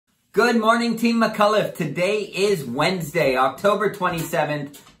Good morning, Team McAuliffe. Today is Wednesday, October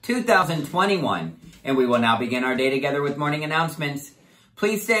 27th, 2021, and we will now begin our day together with morning announcements.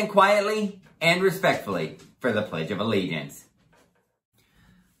 Please stand quietly and respectfully for the Pledge of Allegiance.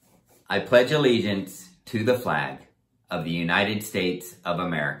 I pledge allegiance to the flag of the United States of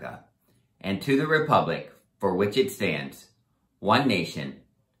America and to the republic for which it stands, one nation,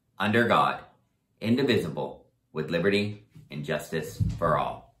 under God, indivisible, with liberty and justice for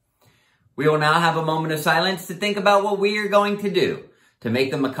all. We will now have a moment of silence to think about what we are going to do to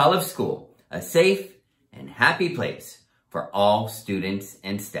make the McAuliffe School a safe and happy place for all students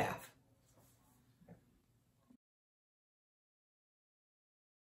and staff.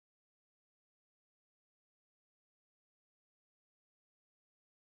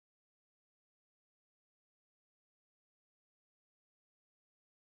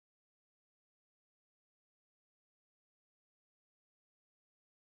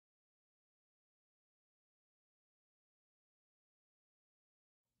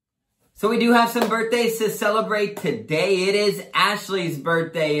 So we do have some birthdays to celebrate today. It is Ashley's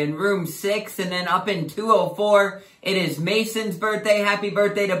birthday in room 6, and then up in 204, it is Mason's birthday. Happy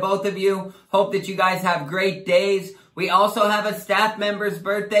birthday to both of you. Hope that you guys have great days. We also have a staff member's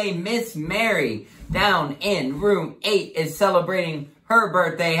birthday. Miss Mary down in room 8 is celebrating her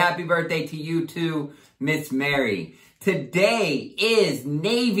birthday. Happy birthday to you too, Miss Mary. Today is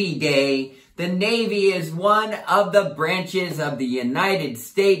Navy Day. The Navy is one of the branches of the United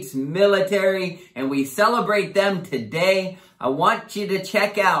States military, and we celebrate them today. I want you to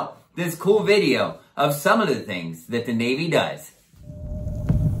check out this cool video of some of the things that the Navy does.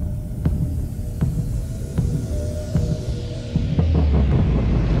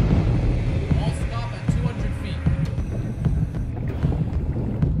 All stop at 200 feet.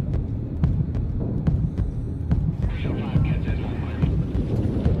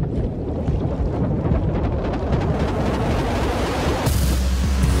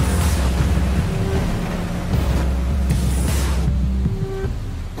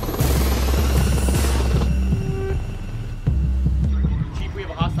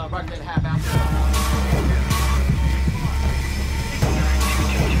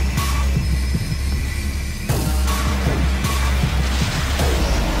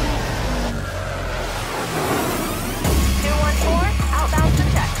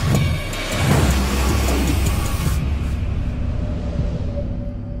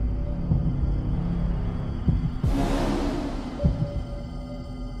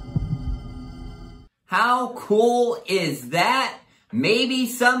 How cool is that? Maybe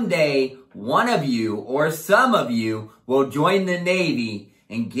someday one of you or some of you will join the Navy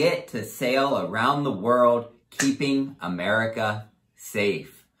and get to sail around the world, keeping America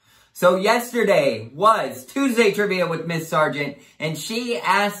safe. So yesterday was Tuesday Trivia with Miss Sargent, and she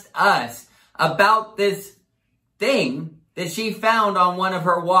asked us about this thing that she found on one of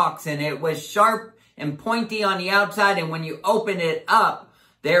her walks, and it was sharp and pointy on the outside, and when you open it up,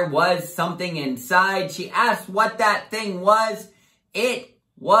 there was something inside. She asked what that thing was. It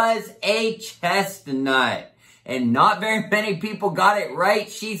was a chestnut. And not very many people got it right.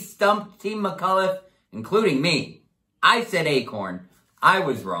 She stumped Team McAuliffe, including me. I said acorn. I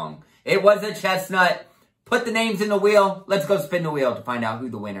was wrong. It was a chestnut. Put the names in the wheel. Let's go spin the wheel to find out who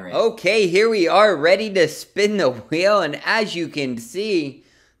the winner is. Okay, here we are ready to spin the wheel. And as you can see,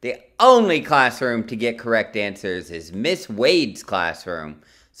 the only classroom to get correct answers is Miss Wade's classroom.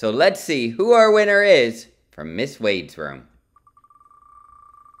 So let's see who our winner is from Miss Wade's room.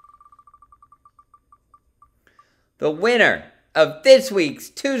 The winner of this week's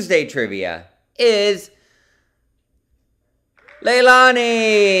Tuesday Trivia is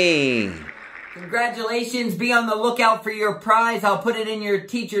Leilani. Congratulations. Be on the lookout for your prize. I'll put it in your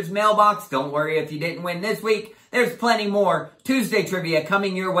teacher's mailbox. Don't worry if you didn't win this week. There's plenty more Tuesday Trivia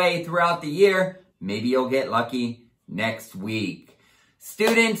coming your way throughout the year. Maybe you'll get lucky next week.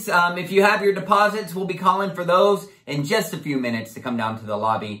 Students, if you have your deposits, we'll be calling for those in just a few minutes to come down to the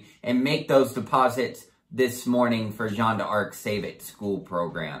lobby and make those deposits this morning for Jean d'Arc's Save It School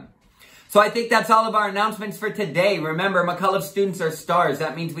program. So I think that's all of our announcements for today. Remember, McAuliffe students are stars.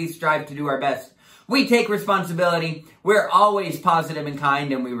 That means we strive to do our best. We take responsibility. We're always positive and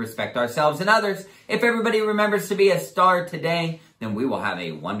kind, and we respect ourselves and others. If everybody remembers to be a star today, then we will have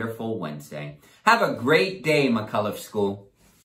a wonderful Wednesday. Have a great day, McAuliffe School.